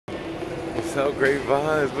What's up, great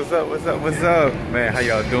vibes? What's up, what's up, what's up? Man, how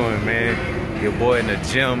y'all doing, man? Your boy in the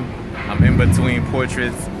gym. I'm in between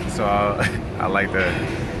portraits, so I like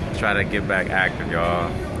to try to get back active,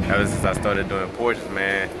 y'all. Ever since I started doing portraits,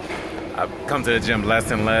 man, I've come to the gym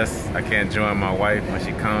less and less. I can't join my wife when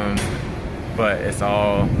she comes, but it's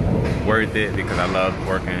all worth it because I love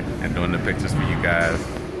working and doing the pictures for you guys.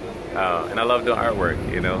 And I love doing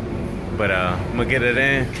artwork, you know? But I'm gonna get it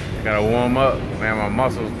in. I gotta warm up. Man, my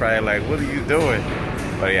muscles probably like, what are you doing?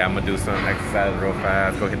 But yeah, I'm gonna do some exercise real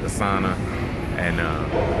fast, go hit the sauna. And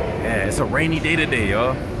yeah, it's a rainy day today,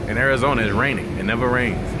 y'all. In Arizona, it's raining. It never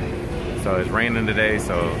rains. So it's raining today,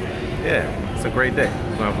 so yeah, it's a great day.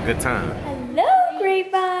 We're gonna have a good time. Hello,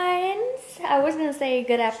 grapevines. I was gonna say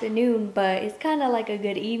good afternoon, but it's kind of like a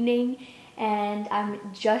good evening. And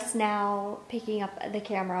I'm just now picking up the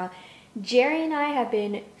camera. Jerry and I have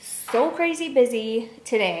been so crazy busy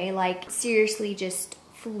today, like seriously just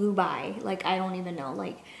flew by. Like I don't even know,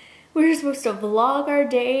 like we were supposed to vlog our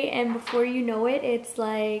day and before you know it, it's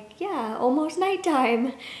like, yeah, almost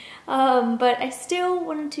nighttime. But I still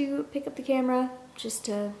wanted to pick up the camera just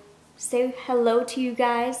to say hello to you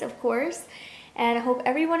guys, of course. And I hope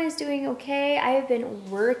everyone is doing okay. I have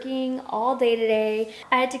been working all day today.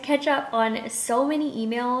 I had to catch up on so many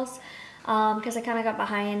emails because I kind of got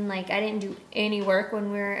behind. Like I didn't do any work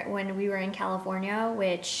when we were in California,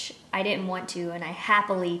 which I didn't want to, and I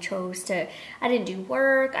happily chose to. I didn't do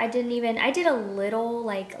work. I did a little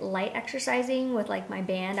like light exercising with like my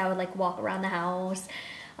band. I would like walk around the house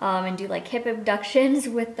and do like hip abductions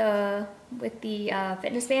with the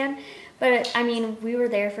fitness band. But I mean, we were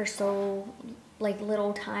there for so like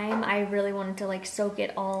little time. I really wanted to like soak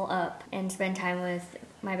it all up and spend time with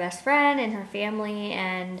my best friend and her family.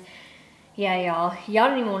 And yeah, y'all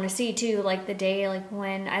don't even want to see too, like the day like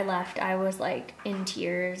when I left, I was like in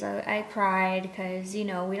tears. I cried because, you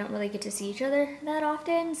know, we don't really get to see each other that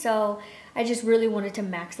often, so I just really wanted to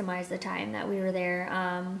maximize the time that we were there.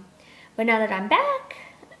 But now that I'm back,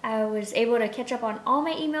 I was able to catch up on all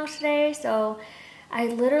my emails today, so I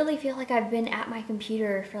literally feel like I've been at my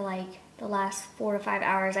computer for like the last 4 to 5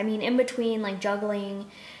 hours. I mean, in between like juggling,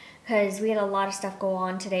 because we had a lot of stuff go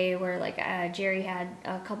on today where like Jerry had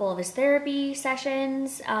a couple of his therapy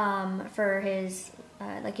sessions for his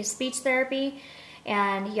like his speech therapy,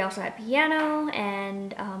 and he also had piano,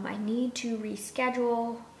 and I need to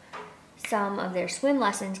reschedule some of their swim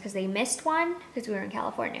lessons because they missed one because we were in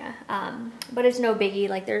California. But it's no biggie.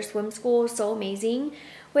 Like their swim school is so amazing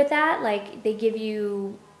with that. Like they give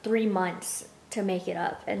you 3 months to make it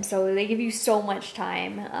up, and so they give you so much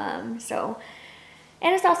time.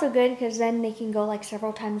 And it's also good because then they can go like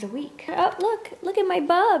several times a week. Oh, look at my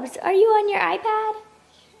bubs. Are you on your iPad?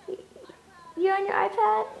 You on your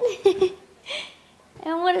iPad?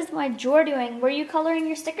 And what is my drawer doing? Were you coloring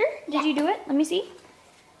your sticker? Did you do it? Let me see.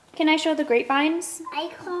 Can I show the grapevines? I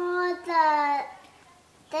colored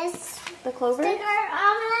the clover sticker.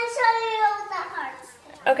 I'm gonna show you the heart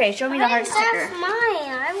sticker. Okay, show me the heart sticker. That's mine.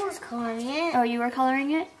 I was coloring it. Oh, you were coloring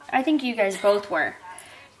it? I think you guys both were.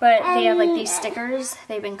 But they have like these stickers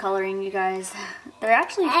they've been coloring, you guys. They're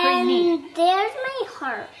actually pretty neat. There's my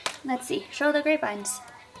heart. Let's see. Show the grapevines.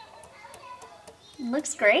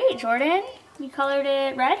 Looks great, Jordan. You colored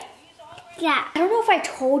it red? Yeah. I don't know if I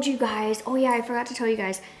told you guys. Oh yeah, I forgot to tell you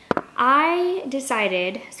guys. I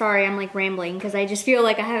decided, sorry, I'm like rambling because I just feel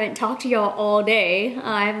like I haven't talked to y'all all day.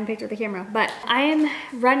 I haven't picked up the camera, but I am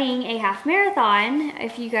running a half marathon.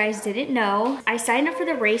 If you guys didn't know, I signed up for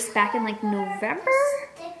the race back in like November.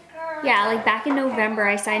 Yeah, like back in November,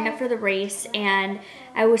 I signed up for the race and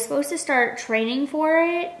I was supposed to start training for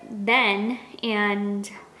it then, and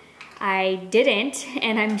I didn't,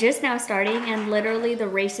 and I'm just now starting, and literally the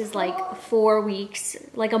race is like 4 weeks,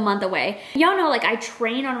 like a month away. Y'all know like I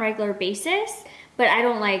train on a regular basis, but I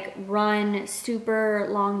don't like run super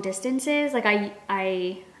long distances. Like I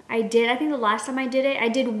think the last time I did it, I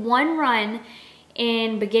did one run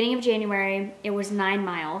in beginning of January. It was 9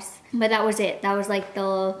 miles, but that was it. That was like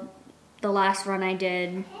the last run I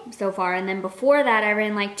did so far. And then before that, I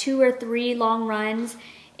ran like 2 or 3 long runs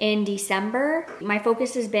in December. My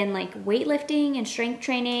focus has been like weightlifting and strength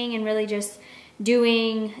training and really just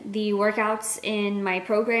doing the workouts in my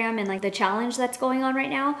program and like the challenge that's going on right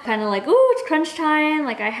now. Kind of like, ooh, it's crunch time.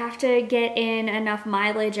 Like I have to get in enough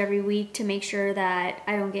mileage every week to make sure that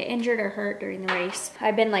I don't get injured or hurt during the race.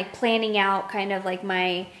 I've been like planning out kind of like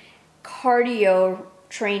my cardio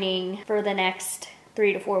training for the next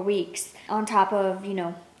 3 to 4 weeks on top of, you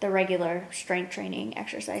know, the regular strength training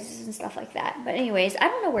exercises and stuff like that. But anyways, I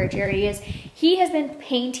don't know where Jerry is. He has been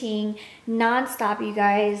painting nonstop, you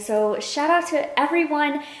guys. So shout out to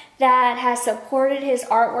everyone that has supported his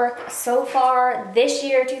artwork so far. This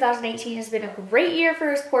year, 2018, has been a great year for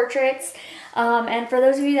his portraits. And for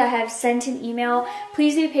those of you that have sent an email,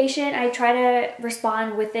 please be patient. I try to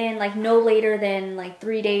respond within like no later than like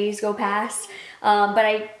 3 days go past. But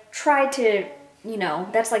I try to, you know,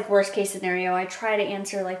 that's like worst case scenario. I try to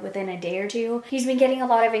answer like within a day or two. He's been getting a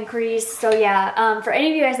lot of inquiries. So yeah, for any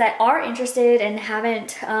of you guys that are interested and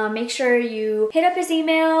haven't, make sure you hit up his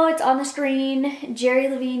email. It's on the screen,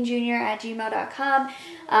 jerrylavignejr@gmail.com,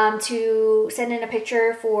 to send in a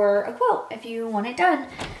picture for a quote if you want it done.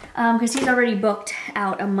 Because he's already booked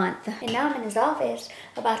out a month. And now I'm in his office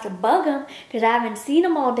about to bug him because I haven't seen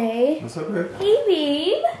him all day. What's up, babe? Hey,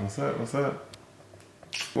 babe. What's up? What's up?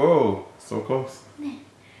 Whoa, so close.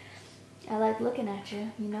 I like looking at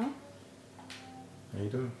you, you know? How you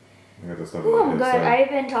doing? I got the stuff. Oh, I'm good. I've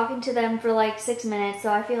been talking to them for like 6 minutes,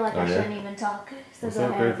 so I feel like I shouldn't even talk. So What's go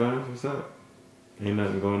up, ahead. Grapevine? What's up? Ain't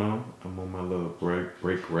nothing going on. I'm on my little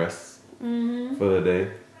break rest for the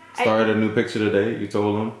day. Started a new picture today. You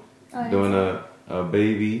told them doing a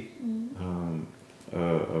baby,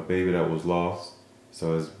 a baby that was lost.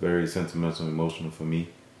 So it's very sentimental, and emotional for me.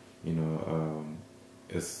 You know,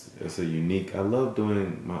 it's a unique. I love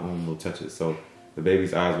doing my own little touches. So the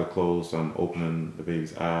baby's eyes were closed, so I'm opening the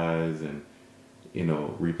baby's eyes and, you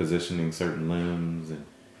know, repositioning certain limbs, and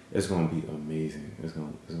it's gonna be amazing. It's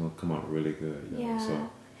gonna come out really good. You know? So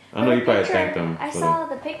I know you probably thanked them. I saw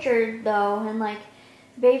the picture though, and like,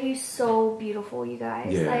 the baby's so beautiful, you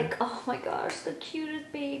guys. Yeah. Like, oh my gosh, the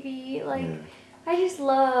cutest baby. Like, I just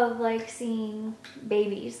love like seeing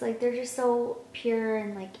babies. Like, they're just so pure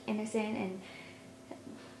and like innocent, and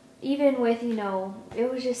even with, you know, it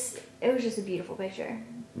was just a beautiful picture.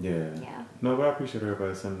 Yeah. No, but I appreciate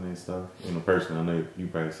everybody sending their stuff. You know, personally, I know you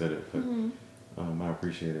probably said it, but I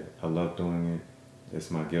appreciate it. I love doing it.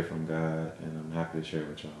 It's my gift from God, and I'm happy to share it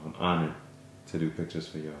with y'all. I'm honored to do pictures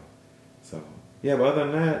for y'all. So, yeah, but other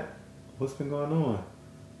than that, what's been going on?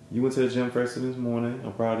 You went to the gym first thing this morning.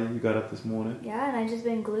 I'm proud of you. You got up this morning. Yeah, and I just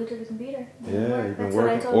been glued to the computer. Yeah, you've been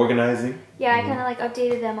working, organizing. Yeah, I kind of like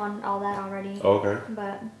updated them on all that already. Okay.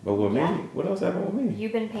 But with me, what else happened with me?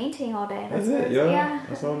 You've been painting all day. That's it, yeah.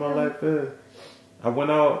 That's all my life is. I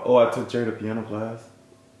went out. I took Jerry to piano class.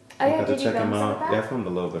 Oh yeah, got to did you check him film some out. of that? Yeah, I filmed a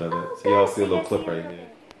little bit of it. Oh, So y'all good. see a little clip right here.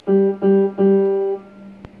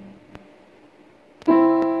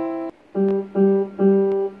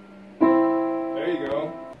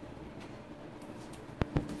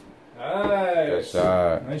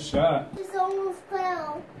 Shot. Nice shot. It's almost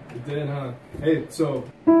fell. You did, huh? Hey, so.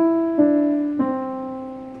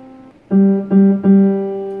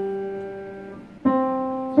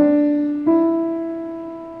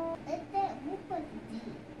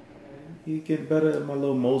 You get better at my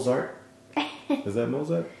little Mozart. Is that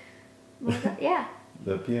Mozart? Yeah.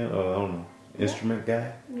 The piano, I don't know, instrument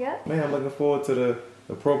guy? Yep. Man, I'm looking forward to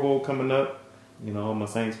the Pro Bowl coming up. You know, all my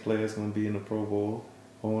Saints players going to be in the Pro Bowl,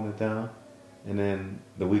 holding it down. And then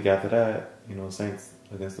the week after that, you know, Saints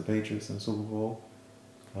against the Patriots in the Super Bowl.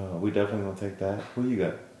 We definitely going to take that. Who you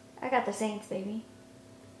got? I got the Saints, baby.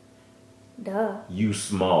 Duh. You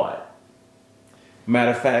smart.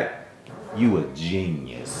 Matter of fact, you a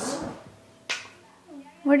genius.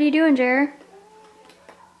 What are you doing, Jer?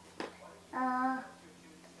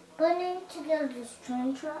 Putting together this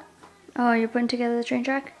train track. Oh, you're putting together the train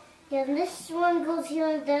track? Yeah, this one goes here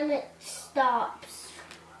and then it stops.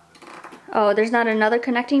 Oh, there's not another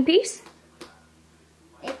connecting piece?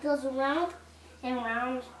 It goes around and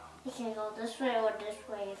around. It can go this way or this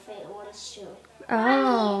way if it wants to.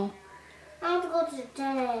 Oh. I want to go to the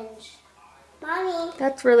dead end. Mommy.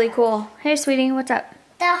 That's really cool. Hey, sweetie, what's up?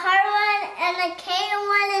 The hard one and the cake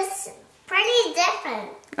one is pretty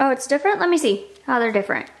different. Oh, it's different? Let me see how they're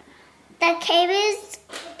different. The cake is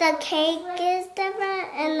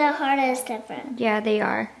different and the heart is different. Yeah, they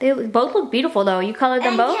are. They both look beautiful, though. You colored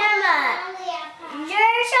them both? You're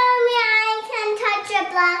showing me I can touch a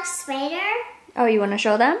black spider? Oh, you want to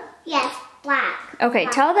show them? Yes, black. Okay,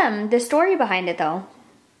 tell them the story behind it, though.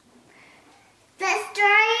 The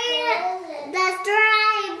story best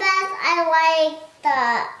I like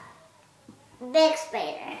the big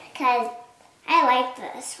spider because I like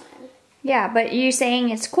this one. Yeah, but you're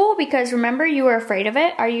saying it's cool because remember you were afraid of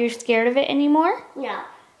it? Are you scared of it anymore? No.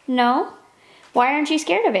 No? Why aren't you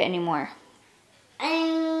scared of it anymore?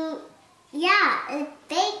 Yeah, it's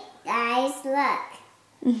big, guys. Look.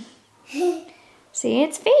 See,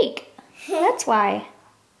 it's fake. That's why.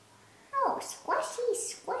 Oh, squishy.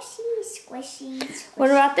 Squishy, squishy. What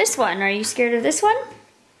about this one? Are you scared of this one?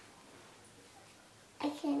 I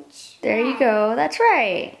can try. There you go. That's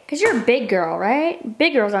right. Because you're a big girl, right?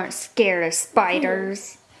 Big girls aren't scared of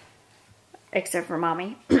spiders. Except for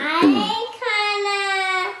Mommy. I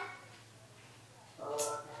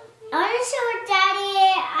want to show Daddy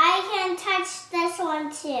I can touch this one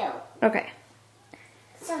too. Okay.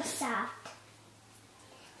 So soft.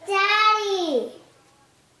 Daddy!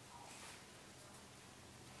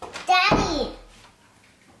 Daddy!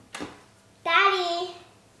 Daddy!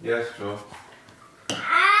 Yes, Joe.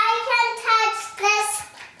 I can touch this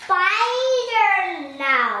spider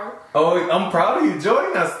now. Oh, I'm proud of you, Joe.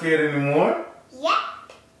 You're not scared anymore.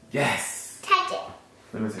 Yep. Yes. Touch it.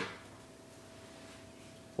 Let me see.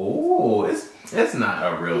 Oh, it's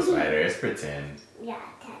not a real spider. It's pretend. Yeah,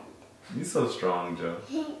 touch. You're so strong, Joe.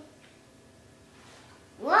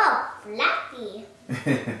 Whoa, fluffy.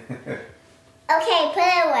 Okay, put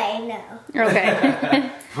it away now.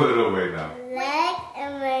 Okay. Put it away now. Look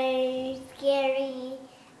at my scary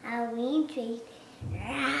Halloween tree.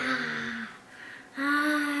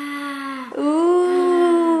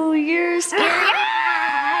 Ooh, you're scared.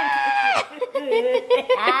 Just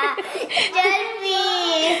me.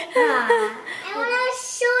 I want to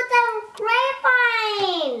show the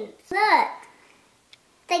grapevines. Look,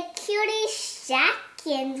 the cutie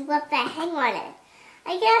shackins with the hang on it.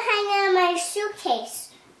 I can hang it in my suitcase.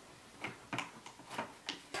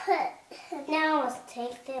 Now let's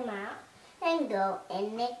take them out and go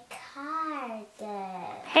in the car.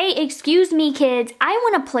 Hey, excuse me, kids. I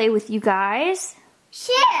want to play with you guys.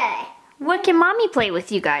 Sure. What can Mommy play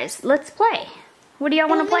with you guys? Let's play. What do y'all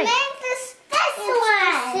want to play? This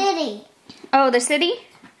one. City. Oh, the city?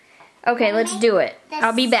 Okay, let's do it.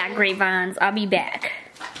 I'll be back, Grapevines. I'll be back.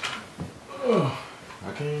 Oh,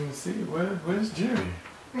 I can't even see. Where's Jerry?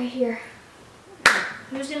 Right here.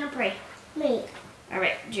 Who's gonna pray? Me. All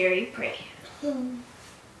right, Jerry, pray. Hey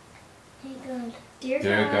God. Dear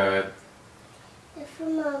God. They're for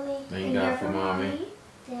Mommy. Thank God for Mommy.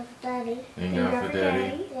 They're for Daddy. Thank God for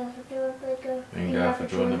Daddy. They're for Joe the big girl. Thank God for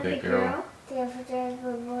Jordan the big girl. They're for Jerry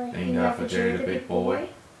the boy. Thank God for Jerry the big boy.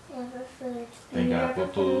 They're for food. Thank God for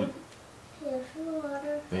food. They're for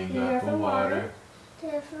water. Thank God for water.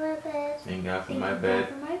 They're for my bed. Thank God for my bed.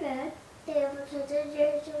 They're for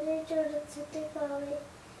Jerry, Jordan, Mommy.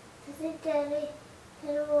 Daddy.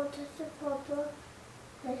 And I want to support Papa.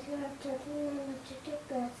 I have to the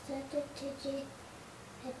best at the teaching.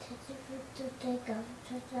 I touch it to take off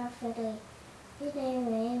to the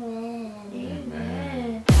Amen.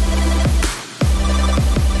 Amen.